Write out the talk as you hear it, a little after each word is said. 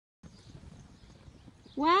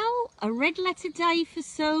Well, a red letter day for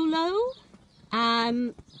Solo.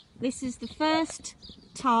 This is the first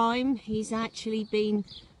time he's actually been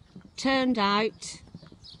turned out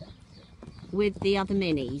with the other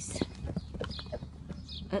minis.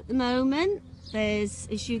 At the moment, there's,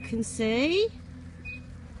 as you can see,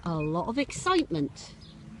 a lot of excitement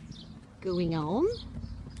going on.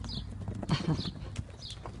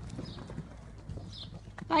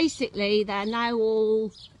 Basically, they're now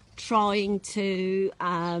all trying to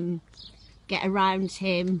get around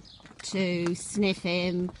him to sniff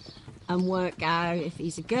him and work out if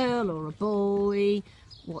he's a girl or a boy,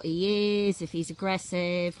 what he is, if he's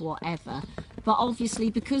aggressive, whatever. But obviously,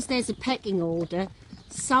 because there's a pecking order,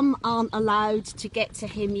 some aren't allowed to get to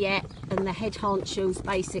him yet, and the head honchos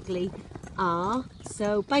basically are.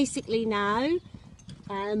 So basically now,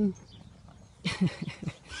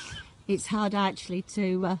 it's hard actually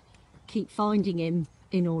to keep finding him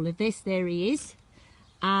in all of this. There he is.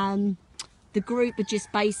 The group are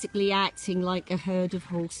just basically acting like a herd of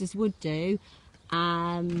horses would do.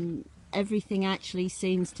 Everything actually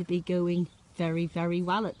seems to be going very, very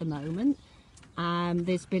well at the moment.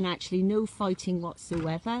 There's been actually no fighting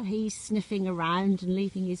whatsoever. He's sniffing around and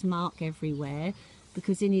leaving his mark everywhere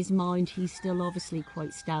because in his mind he's still obviously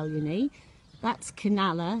quite stalliony. That's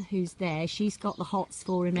Canela who's there. She's got the hots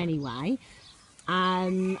for him anyway.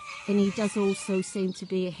 And he does also seem to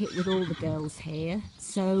be a hit with all the girls here.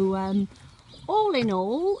 So all in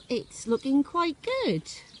all, it's looking quite good.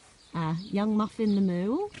 Young Muffin the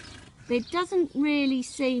Mule. There doesn't really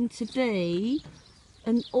seem to be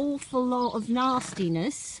an awful lot of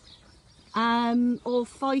nastiness or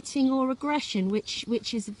fighting or aggression,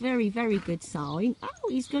 which is a very, very good sign. Oh,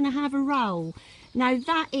 he's going to have a roll. Now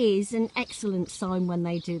that is an excellent sign when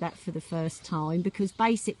they do that for the first time, because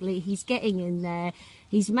basically he's getting in there,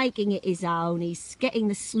 he's making it his own, he's getting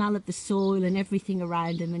the smell of the soil and everything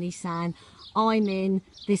around him, and he's saying, I'm in,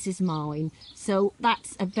 this is mine. So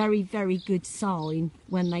that's a very, very good sign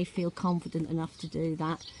when they feel confident enough to do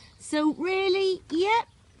that. So really, yep,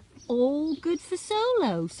 all good for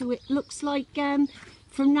Solo. So it looks like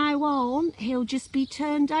from now on he'll just be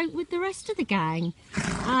turned out with the rest of the gang.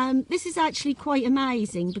 This is actually quite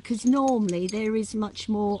amazing because normally there is much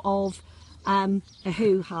more of a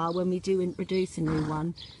hoo-ha when we do introduce a new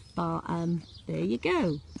one. But there you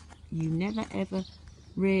go. You never ever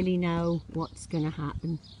really know what's going to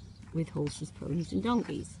happen with horses, ponies and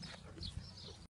donkeys.